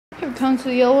Here comes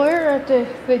the elevator at the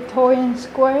Victorian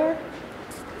Square.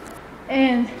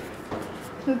 And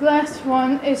the glass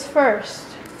one is first.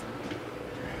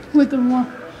 With the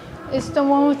one, it's the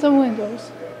one with the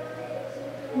windows.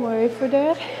 Wait for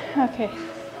that. Okay.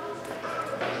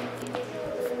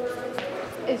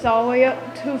 It's all the way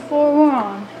up to floor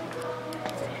 1.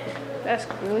 That's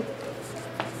good.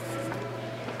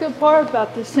 Good part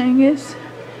about this thing is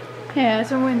it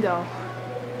has a window.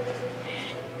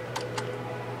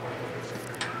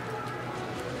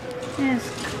 And it's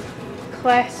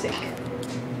classic.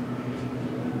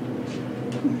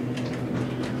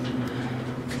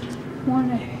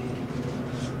 One A.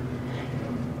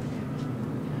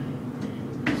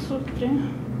 Let's look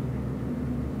down.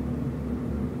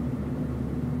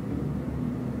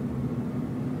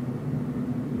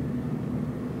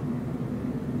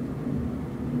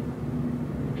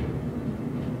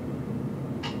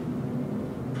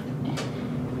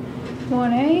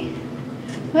 One A.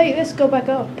 Wait, let's go back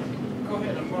up. Go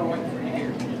ahead, I'm gonna wait for you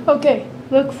here. Okay,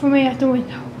 look for me at the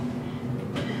window.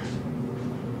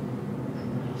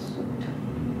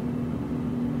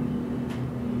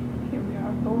 Here we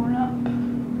are going up.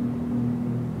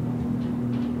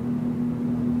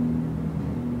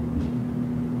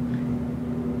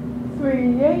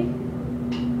 Three A.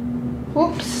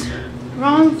 Whoops,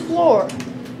 wrong floor.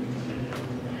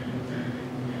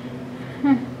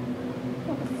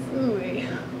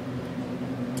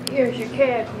 Here's your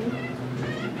cabin.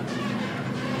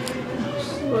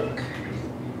 Let's look.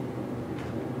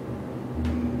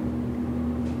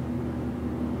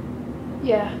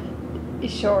 Yeah,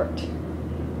 it's short.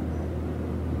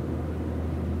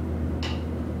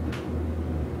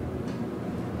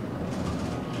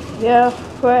 Yeah,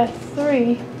 we're at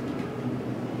 3.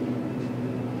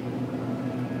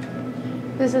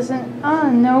 This is an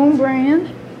unknown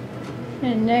brand.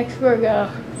 And next we're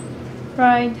gonna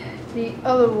ride the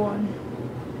other one.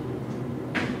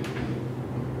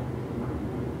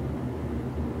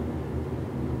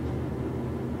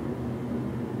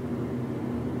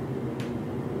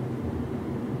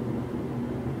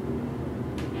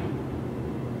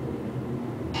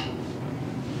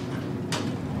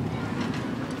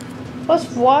 Let's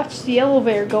watch the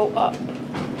elevator go up.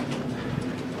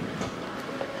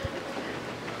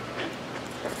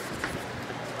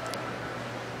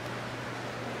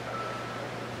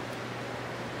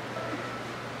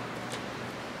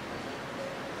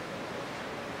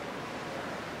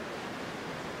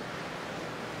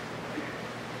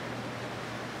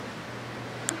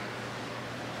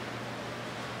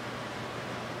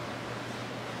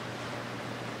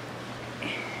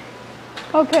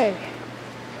 Okay.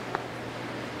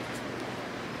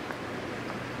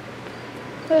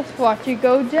 Let's watch it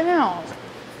go down.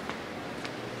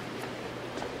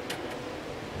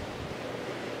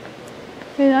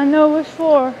 And I know which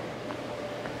floor.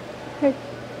 Okay.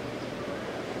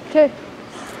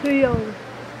 The other.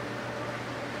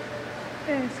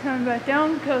 And it's coming back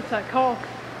down because I called.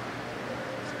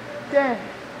 Dad,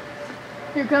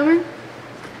 you coming?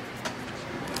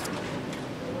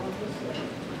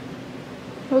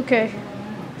 Okay.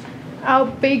 I'll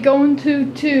be going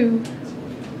to 2.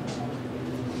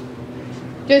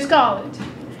 Just call it.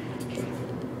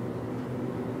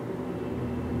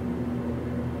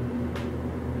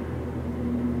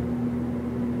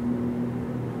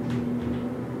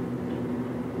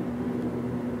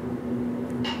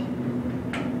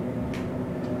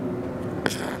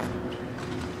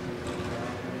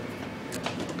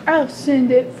 I'll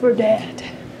send it for Dad.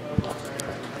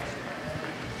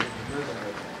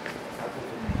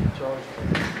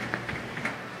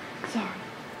 Sorry.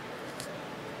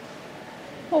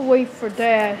 I'll wait for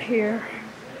Dad here.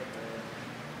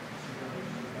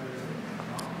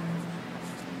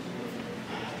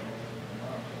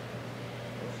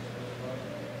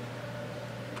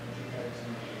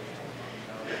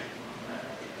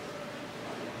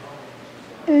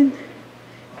 And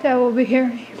Dad will be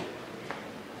here.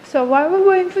 So while we're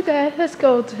waiting for Dad, let's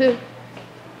go to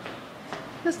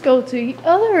the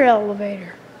other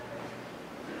elevator.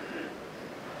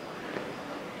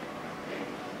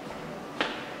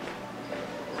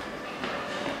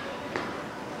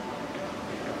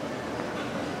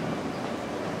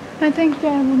 I think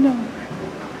Dad will know.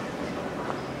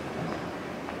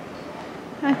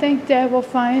 I think Dad will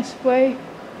find his way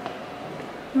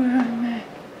where I'm at.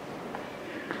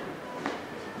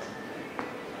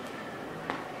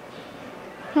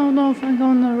 I don't know if I'm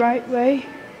going the right way.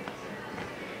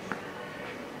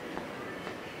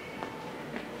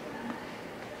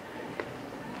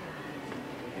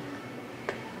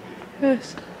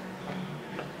 Yes.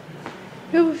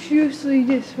 It was usually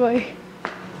this way.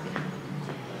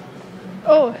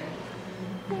 Oh,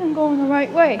 I'm going the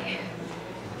right way.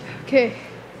 Okay.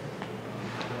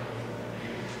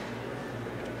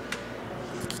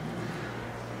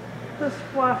 Let's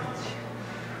watch.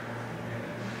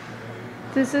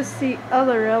 This is the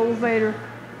other elevator.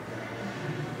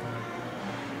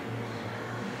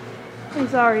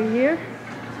 It's already here.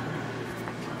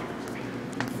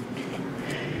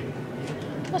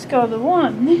 Let's go to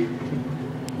one.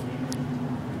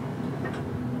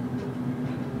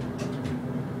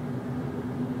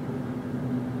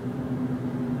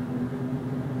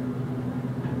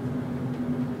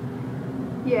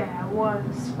 Yeah, it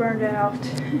was burned out.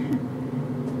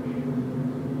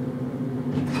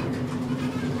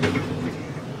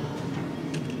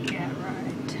 Yeah,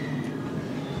 right.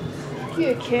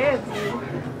 Get a cab view.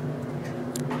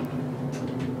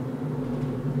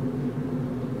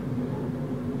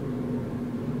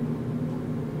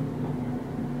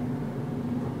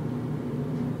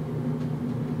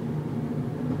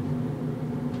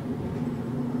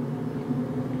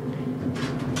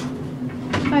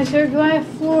 I so glad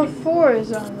floor 4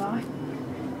 is unlocked.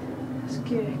 Let's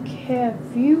get a cab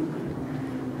view.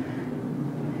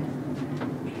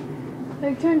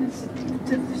 They turned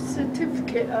the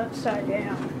certificate upside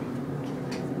down.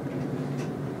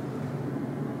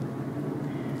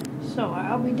 So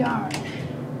I'll be darned.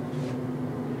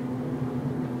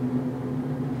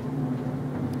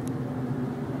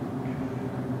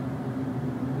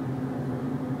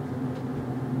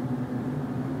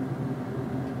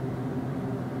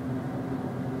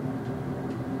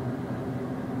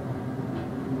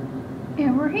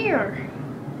 And we're here.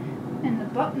 And the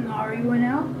button already went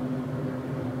out.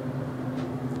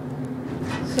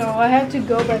 So I have to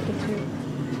go back to 2.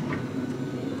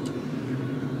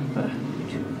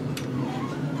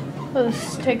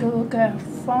 Let's take a look at our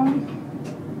phone.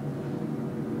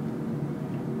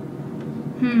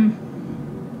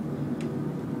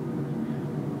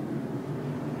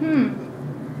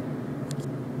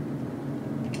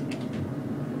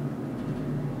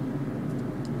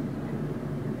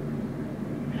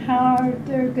 How are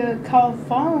they gonna call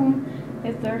phone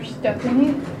if they're stuck in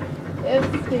it?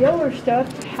 If they are stuck,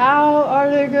 how are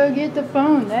they gonna get the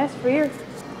phone? That's weird.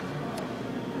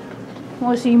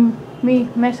 Want to see me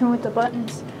messing with the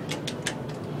buttons?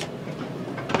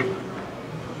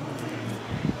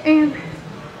 And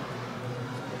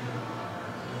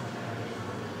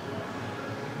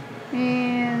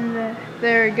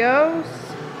there it goes.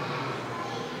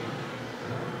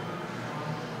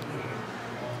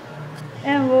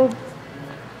 And we'll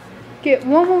get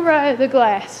one more ride of the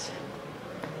glass.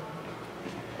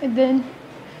 And then,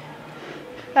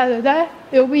 after that,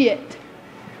 it'll be it.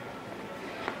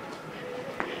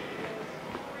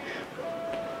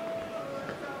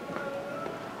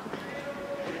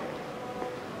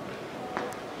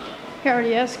 Here are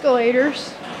the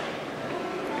escalators.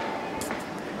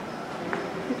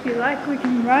 If you like, we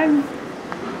can ride them.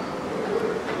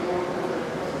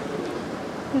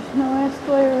 There's no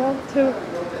escalator up to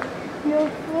your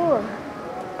floor.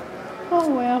 Oh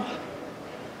well.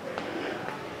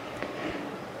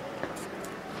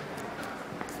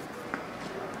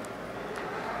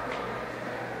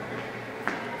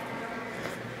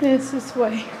 It's this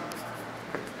way.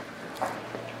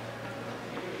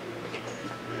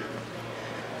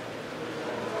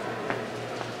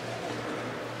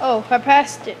 Oh, I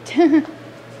passed it.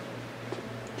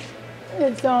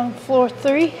 It's on floor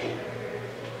 3.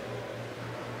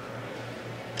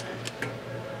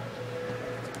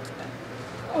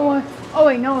 Oh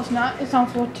wait, no it's not. It's on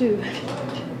floor 2.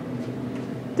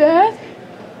 Dad?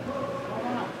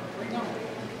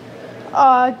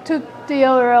 I took the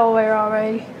other elevator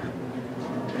already.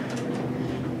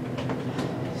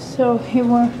 So he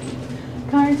went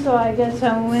kind, so I guess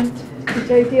I went to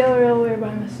take the other elevator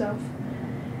by myself.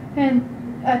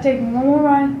 And I take one more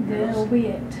ride, then it'll be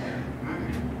it.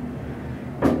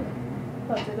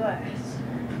 Of the glass.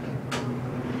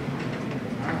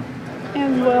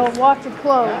 And we'll watch it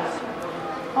close.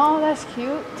 Oh, that's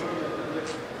cute.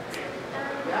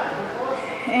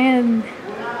 And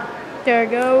there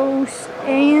it goes.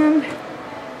 And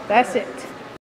that's it.